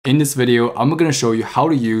In this video, I'm going to show you how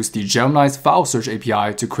to use the Gemini's File Search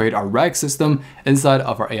API to create our RAG system inside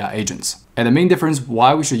of our AI agents. And the main difference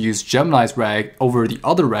why we should use Gemini's RAG over the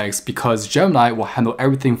other RAGs, because Gemini will handle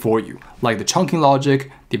everything for you, like the chunking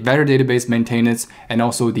logic, the vector database maintenance, and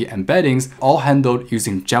also the embeddings, all handled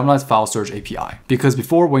using Gemini's File Search API. Because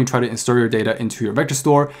before, when you try to insert your data into your vector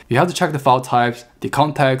store, you have to check the file types, the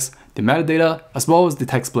context, the metadata, as well as the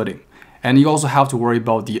text splitting. And you also have to worry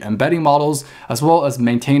about the embedding models as well as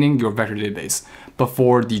maintaining your vector database. But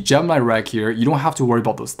for the Gemini RAG here, you don't have to worry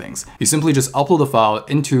about those things. You simply just upload the file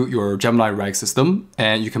into your Gemini RAG system,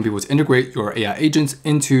 and you can be able to integrate your AI agents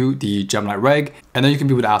into the Gemini RAG, and then you can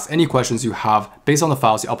be able to ask any questions you have based on the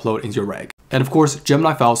files you upload into your RAG. And of course,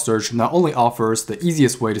 Gemini File Search not only offers the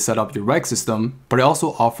easiest way to set up your RAG system, but it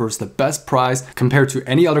also offers the best price compared to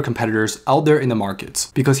any other competitors out there in the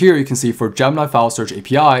market. Because here you can see for Gemini File Search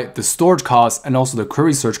API, the storage cost and also the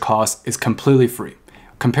query search cost is completely free.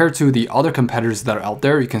 Compared to the other competitors that are out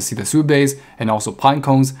there, you can see the Subase and also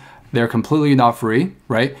Pinecones. They're completely not free,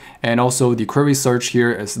 right? And also the query search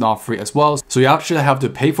here is not free as well. So you actually have to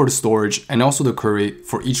pay for the storage and also the query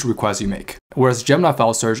for each request you make. Whereas Gemini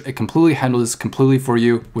File Search, it completely handles this completely for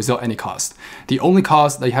you without any cost. The only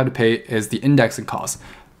cost that you have to pay is the indexing cost,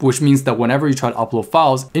 which means that whenever you try to upload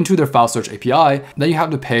files into their File Search API, then you have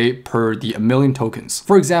to pay per the 1 million tokens.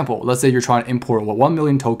 For example, let's say you're trying to import 1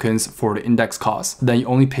 million tokens for the index cost, then you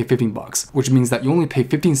only pay $15, which means that you only pay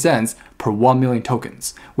 15 cents per 1 million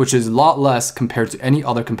tokens, which is a lot less compared to any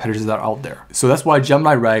other competitors that are out there. So that's why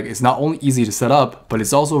Gemini RAG is not only easy to set up, but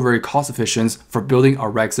it's also very cost efficient for building our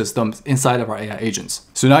RAG systems inside of our AI agents.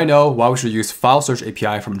 So now you know why we should use File Search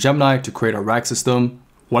API from Gemini to create our RAG system.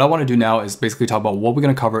 What I want to do now is basically talk about what we're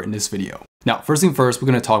going to cover in this video. Now, first thing first, we're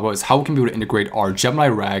going to talk about is how we can be able to integrate our Gemini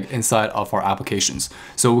RAG inside of our applications.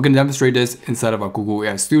 So we're going to demonstrate this inside of our Google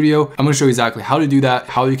AI Studio. I'm going to show you exactly how to do that,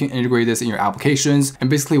 how you can integrate this in your applications, and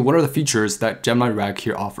basically what are the features that Gemini RAG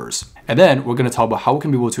here offers. And then we're going to talk about how we can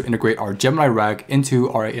be able to integrate our Gemini RAG into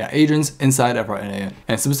our AI agents inside of our NAN.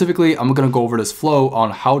 And specifically, I'm going to go over this flow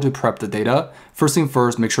on how to prep the data. First thing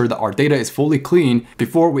first, make sure that our data is fully clean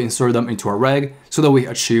before we insert them into our RAG so that we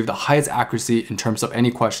achieve the highest accuracy in terms of any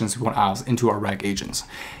questions we want to ask into our RAG agents.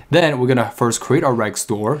 Then we're going to first create our RAG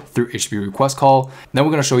store through HTTP request call. Then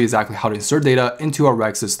we're going to show you exactly how to insert data into our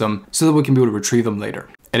RAG system so that we can be able to retrieve them later.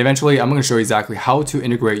 And eventually, I'm going to show you exactly how to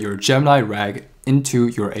integrate your Gemini RAG into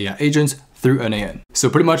your AI agents through NAN. So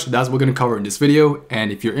pretty much that's what we're going to cover in this video.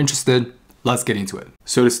 And if you're interested, let's get into it.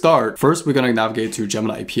 So to start, first we're going to navigate to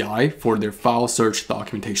Gemini API for their file search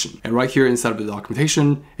documentation. And right here inside of the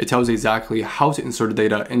documentation, it tells you exactly how to insert the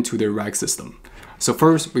data into their RAG system. So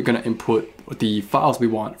first, we're going to input the files we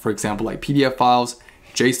want, for example, like PDF files,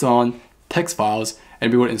 JSON, text files,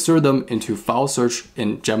 and we will insert them into file search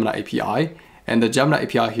in Gemini API. And the Gemini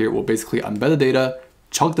API here will basically embed the data,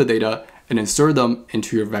 chunk the data, and insert them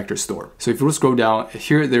into your vector store. So if you scroll down,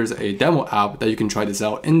 here there's a demo app that you can try this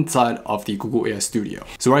out inside of the Google AI Studio.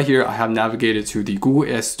 So right here, I have navigated to the Google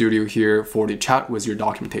AI Studio here for the chat with your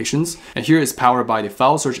documentations. And here is powered by the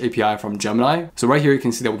File Search API from Gemini. So right here, you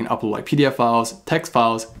can see that we can upload like PDF files, text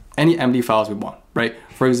files, any MD files we want, right?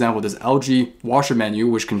 For example, this LG washer menu,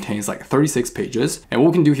 which contains like 36 pages. And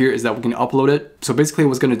what we can do here is that we can upload it. So basically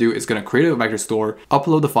what's gonna do is gonna create a vector store,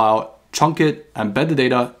 upload the file, chunk it, embed the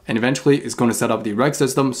data, and eventually it's going to set up the RAG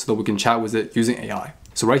system so that we can chat with it using AI.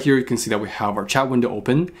 So right here, you can see that we have our chat window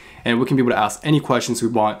open, and we can be able to ask any questions we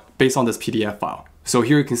want based on this PDF file. So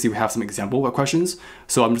here you can see we have some example questions.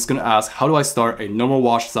 So I'm just going to ask, how do I start a normal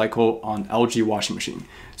wash cycle on LG washing machine?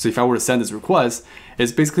 So if I were to send this request,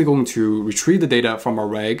 it's basically going to retrieve the data from our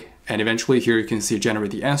RAG, and eventually here you can see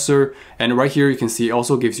generate the answer. And right here you can see it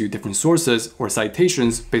also gives you different sources or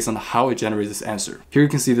citations based on how it generates this answer. Here you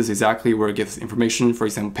can see this exactly where it gets information, for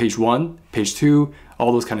example, page 1, page 2,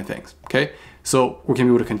 all those kind of things, okay? So we can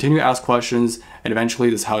be able to continue to ask questions, and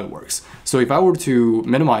eventually this is how it works. So if I were to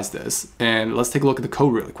minimize this, and let's take a look at the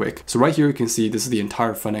code really quick. So right here you can see this is the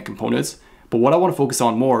entire front-end components. But what I want to focus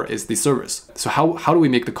on more is the service. So how do we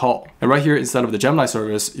make the call? And right here, instead of the Gemini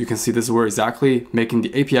service, you can see this is where exactly making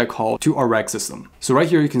the API call to our RAG system. So right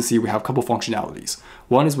here, you can see we have a couple functionalities.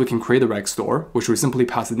 One is we can create a RAG store, which we simply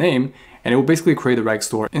pass the name, and it will basically create a RAG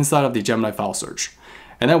store inside of the Gemini File Search.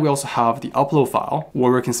 And then we also have the upload file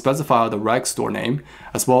where we can specify the RAG store name,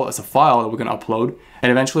 as well as a file that we're going to upload.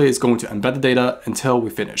 And eventually it's going to embed the data until we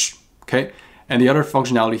finish, okay? And the other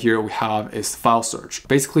functionality here we have is file search.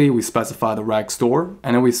 Basically, we specify the RAG store,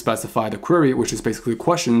 and then we specify the query, which is basically a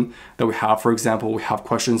question that we have. For example, we have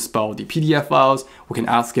questions about the PDF files. We can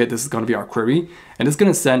ask it, this is going to be our query, and it's going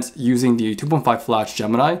to send using the 2.5 Flash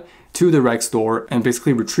Gemini to the reg store and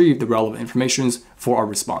basically retrieve the relevant information for our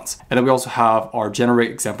response. And then we also have our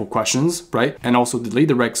generate example questions, right? And also delete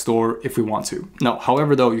the reg store if we want to. Now,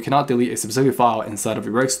 however, though, you cannot delete a specific file inside of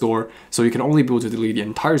your reg store, so you can only be able to delete the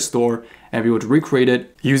entire store and be able to recreate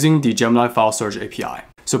it using the Gemini File Search API.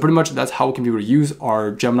 So pretty much that's how we can be able to use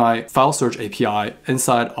our Gemini File Search API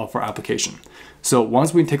inside of our application. So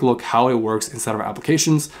once we take a look how it works inside of our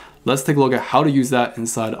applications, let's take a look at how to use that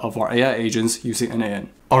inside of our AI agents using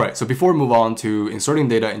NAN. Alright, so before we move on to inserting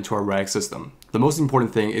data into our RAG system, the most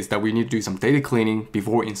important thing is that we need to do some data cleaning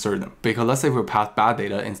before we insert them. Because let's say if we pass bad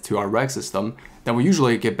data into our RAG system, then we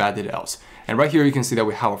usually get bad data else. And right here you can see that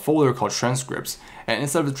we have a folder called transcripts. And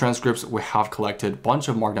inside of the transcripts, we have collected a bunch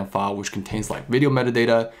of markdown file which contains like video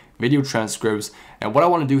metadata, video transcripts. And what I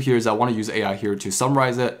want to do here is I want to use AI here to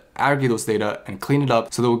summarize it, aggregate those data, and clean it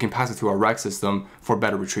up so that we can pass it to our RAG system for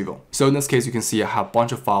better retrieval. So in this case, you can see I have a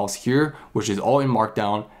bunch of files here, which is all in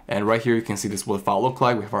Markdown. And right here, you can see this is what the file look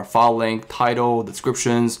like. We have our file link, title,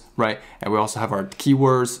 descriptions, right? And we also have our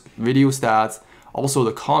keywords, video stats, also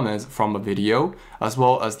the comments from a video, as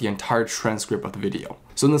well as the entire transcript of the video.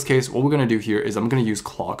 So in this case, what we're going to do here is I'm going to use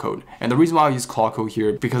Claude Code. And the reason why I use Claude Code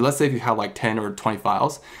here, because let's say if you have like 10 or 20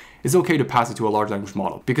 files, it's okay to pass it to a large language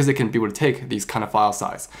model because it can be able to take these kind of file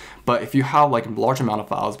size. But if you have like a large amount of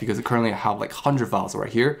files, because currently I have like 100 files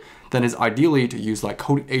right here, then it's ideally to use like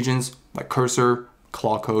code agents like Cursor,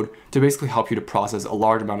 Claude Code to basically help you to process a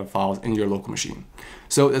large amount of files in your local machine.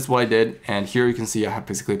 So that's what I did, and here you can see I have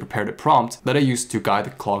basically prepared a prompt that I used to guide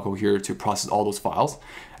the Claude Code here to process all those files.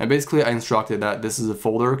 And basically I instructed that this is a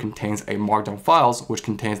folder contains a markdown files which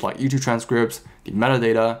contains like YouTube transcripts, the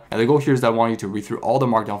metadata, and the goal here is that I want you to read through all the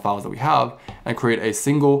markdown files that we have and create a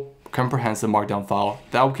single comprehensive markdown file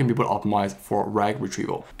that we can be able to optimize for RAG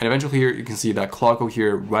retrieval. And eventually here you can see that Claude Code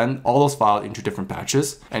here ran all those files into different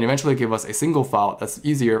batches and eventually give us a single file that's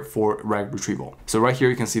easier for RAG retrieval. So right here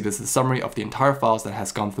you can see this is a summary of the entire files that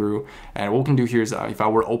has gone through, and what we can do here is if I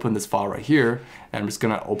were to open this file right here, and I'm just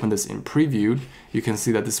gonna open this in previewed, you can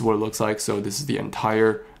see that this is what it looks like. So this is the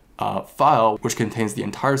entire file which contains the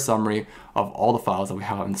entire summary of all the files that we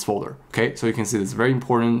have in this folder. Okay, so you can see this is very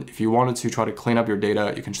important. If you wanted to try to clean up your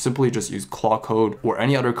data, you can simply just use Claude Code or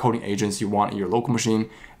any other coding agents you want in your local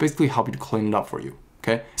machine, basically help you to clean it up for you.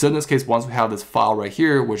 Okay, so in this case, once we have this file right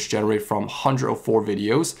here, which generates from 104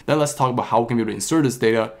 videos, then let's talk about how we can be able to insert this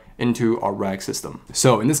data into our RAG system.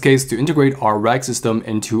 So in this case, to integrate our RAG system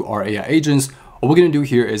into our AI agents, what we're going to do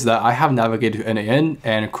here is that I have navigated to NAN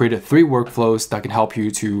and created 3 workflows that can help you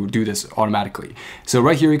to do this automatically. So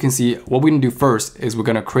right here you can see what we're going to do first is we're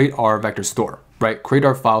going to create our vector store, right? Create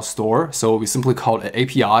our file store. So we simply call it an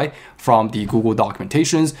API from the Google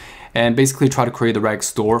documentations and basically try to create the RAG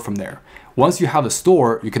store from there. Once you have a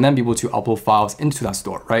store, you can then be able to upload files into that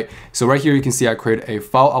store, right? So right here you can see I create a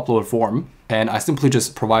file upload form and I simply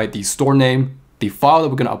just provide the store name, the file that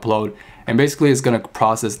we're going to upload, and basically it's going to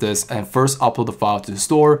process this and first upload the file to the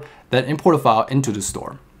store, then import the file into the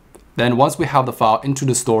store. Then once we have the file into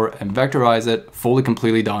the store and vectorize it, fully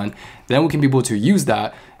completely done, then we can be able to use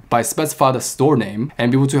that by specify the store name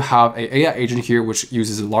and be able to have an AI agent here which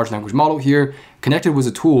uses a large language model here connected with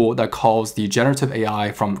a tool that calls the generative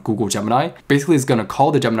AI from Google Gemini. Basically it's going to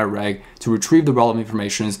call the Gemini RAG to retrieve the relevant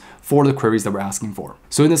information for the queries that we're asking for.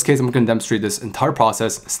 So in this case, I'm going to demonstrate this entire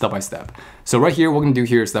process step by step. So right here, what we're going to do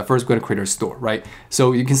here is that first we're going to create our store, right?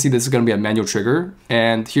 So you can see this is going to be a manual trigger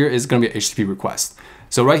and here is going to be an HTTP request.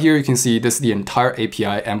 So right here, you can see this is the entire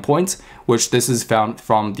API endpoint, which this is found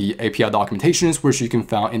from the API documentations, which you can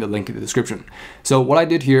find in the link in the description. So what I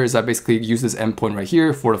did here is I basically use this endpoint right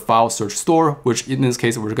here for the file search store, which in this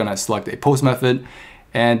case, we're gonna select a post method.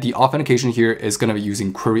 And the authentication here is gonna be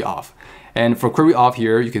using query auth. And for query auth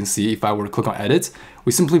here, you can see if I were to click on edit,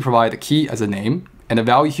 we simply provide the key as a name. And the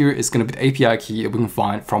value here is going to be the API key that we can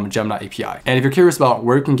find from Gemini API. And if you're curious about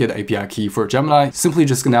where you can get the API key for Gemini, simply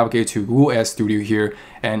just navigate to Google AI Studio here.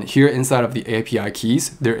 And here inside of the API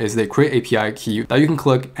keys, there is the create API key that you can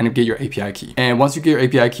click and get your API key. And once you get your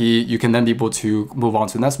API key, you can then be able to move on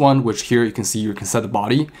to the next one, which here you can see you can set the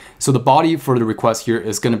body. So the body for the request here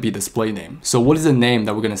is going to be display name. So what is the name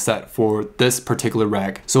that we're going to set for this particular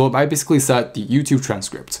RAG? So I basically set the YouTube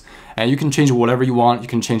transcript. And you can change it whatever you want. You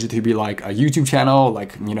can change it to be like a YouTube channel,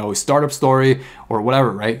 like, you know, a startup story or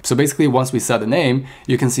whatever, right? So basically once we set the name,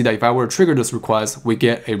 you can see that if I were to trigger this request, we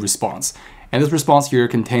get a response. And this response here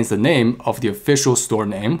contains the name of the official store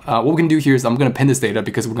name. What we can do here is I'm gonna pin this data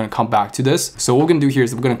because we're gonna come back to this. So what we're gonna do here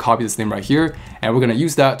is we're gonna copy this name right here and we're gonna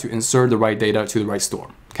use that to insert the right data to the right store.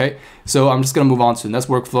 Okay, so I'm just gonna move on to the next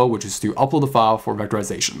workflow, which is to upload the file for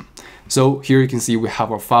vectorization. So here you can see we have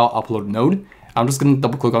our file upload node. I'm just going to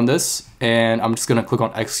double click on this, and I'm just going to click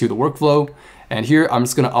on execute the workflow. And here I'm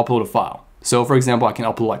just going to upload a file. So for example, I can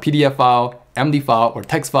upload like PDF file, MD file, or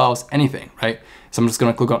text files, anything, right? So I'm just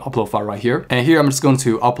going to click on upload file right here. And here I'm just going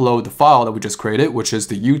to upload the file that we just created, which is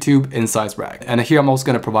the YouTube Insights rag. And here I'm also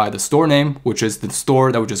going to provide the store name, which is the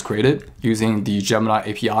store that we just created using the Gemini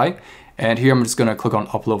API. And here I'm just going to click on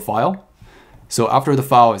upload file. So after the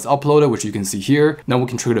file is uploaded, which you can see here, then we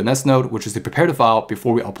can trigger the next node, which is to prepare the file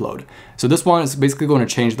before we upload. So this one is basically going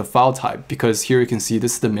to change the file type, because here you can see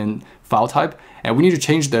this is the min file type, and we need to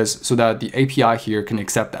change this so that the API here can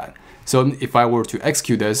accept that. So if I were to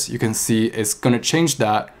execute this, you can see it's going to change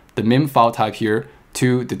that, the min file type here,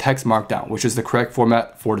 to the text markdown, which is the correct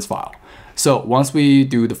format for this file. So once we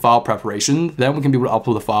do the file preparation, then we can be able to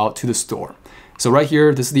upload the file to the store. So right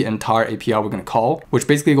here, this is the entire API we're going to call, which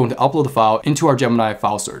basically going to upload the file into our Gemini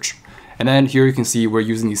file search. And then here you can see we're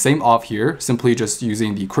using the same auth here, simply just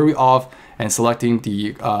using the query auth and selecting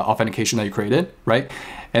the authentication that you created, right?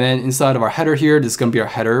 And then inside of our header here, this is going to be our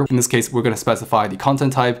header. In this case, we're going to specify the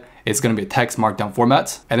content type. It's going to be a text markdown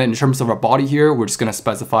format. And then in terms of our body here, we're just going to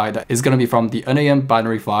specify that it's going to be from the NAM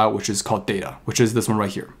binary file, which is called data, which is this one right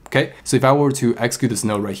here. Okay. So if I were to execute this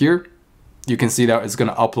node right here, you can see that it's going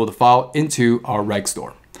to upload the file into our reg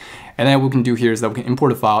store. And then what we can do here is that we can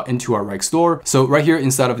import a file into our reg store. So right here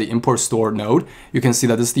inside of the import store node, you can see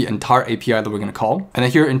that this is the entire API that we're going to call. And then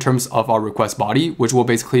here in terms of our request body, which will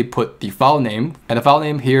basically put the file name, and the file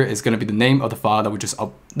name here is going to be the name of the file that we just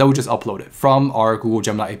uploaded from our Google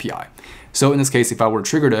Gemini API. So in this case, if I were to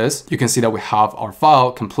trigger this, you can see that we have our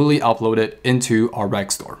file completely uploaded into our reg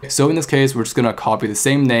store. So in this case, we're just going to copy the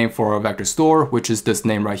same name for our vector store, which is this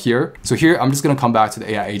name right here. So here, I'm just going to come back to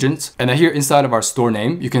the AI agent. And then here inside of our store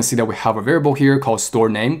name, you can see that we have a variable here called store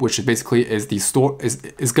name, which basically is the store is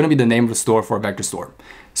going to be the name of the store for our vector store.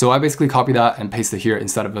 So I basically copy that and paste it here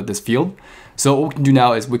instead of this field. So what we can do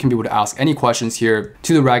now is we can be able to ask any questions here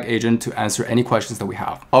to the RAG agent to answer any questions that we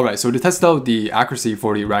have. All right, so to test out the accuracy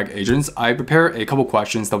for the RAG agents, I prepare a couple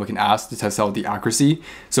questions that we can ask to test out the accuracy.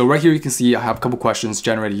 So right here, you can see I have a couple questions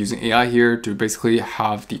generated using AI here to basically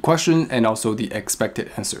have the question and also the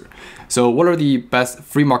expected answer. So what are the best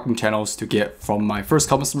free marketing channels to get from my first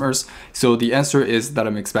customers? So the answer is that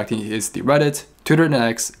I'm expecting is the Reddit, Twitter and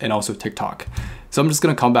X, and also TikTok. So I'm just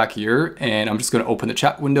going to come back here and I'm just going to open the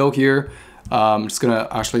chat window here. I'm just going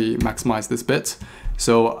to actually maximize this bit.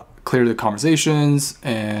 So clear the conversations,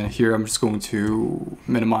 and here I'm just going to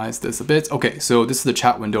minimize this a bit. Okay, so this is the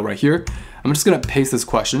chat window right here. I'm just going to paste this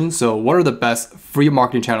question. So what are the best free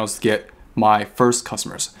marketing channels to get my first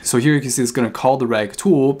customers? So here you can see it's going to call the reg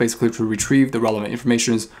tool basically to retrieve the relevant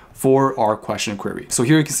information for our question query. So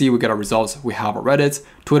here you can see we get our results. We have our Reddit,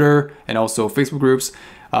 Twitter, and also Facebook groups.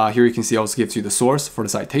 Here you can see also gives you the source for the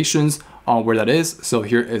citations on where that is. So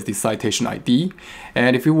here is the citation ID.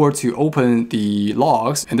 And if we were to open the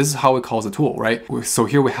logs, and this is how it calls the tool, right? So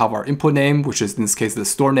here we have our input name, which is in this case the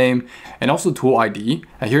store name, and also tool ID.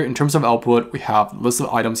 And here in terms of output, we have list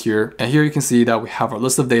of items here. And here you can see that we have our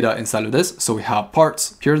list of data inside of this. So we have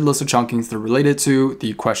parts, here's the list of chunkings that are related to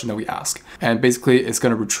the question that we ask. And basically it's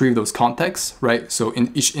going to retrieve those contexts, right? So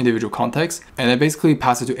in each individual context, and then basically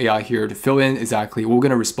pass it to AI here to fill in exactly what we're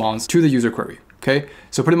going to respond to the user query. Okay,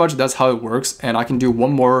 so pretty much that's how it works. And I can do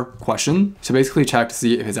one more question to basically check to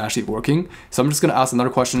see if it's actually working. So I'm just gonna ask another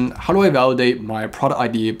question. How do I validate my product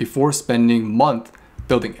idea before spending a month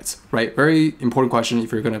building it, right? Very important question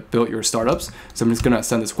if you're gonna build your startups. So I'm just gonna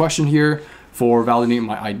send this question here for validating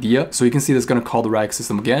my idea. So you can see that's gonna call the RAG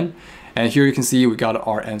system again. And here you can see we got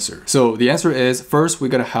our answer. So the answer is, first, we're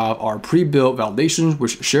gonna have our pre-built validation,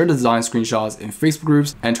 which share the design screenshots in Facebook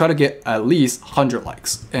groups and try to get at least 100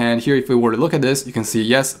 likes. And here, if we were to look at this, you can see,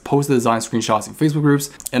 yes, post the design screenshots in Facebook groups.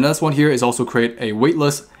 And this one here is also create a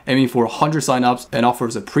waitlist aiming for 100 signups and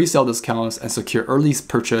offers a pre-sale discounts and secure early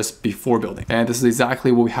purchase before building. And this is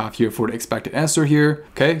exactly what we have here for the expected answer here.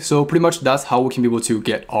 Okay, so pretty much that's how we can be able to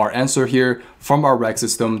get our answer here from our RAG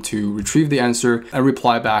system to retrieve the answer and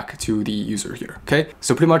reply back to the user here. Okay,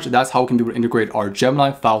 so pretty much that's how we can be able to integrate our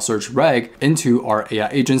Gemini File Search RAG into our AI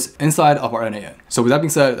agents inside of our NAN. So with that being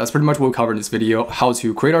said, that's pretty much what we covered in this video: how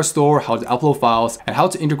to create our store, how to upload files, and how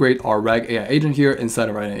to integrate our RAG AI agent here inside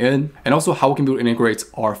of our NAN, and also how we can be able to integrate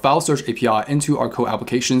our File Search API into our code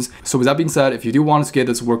applications. So with that being said, if you do want to get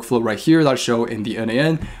this workflow right here that I show in the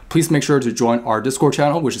NAN, please make sure to join our Discord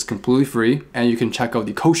channel, which is completely free, and you can check out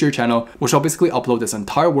the code share channel, which I'll basically upload this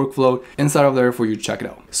entire workflow inside of there for you to check it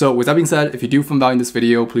out. So with that being said, if you do find value in this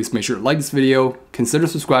video, please make sure to like this video, consider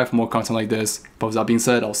subscribe for more content like this. But with that being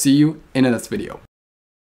said, I'll see you in the next video.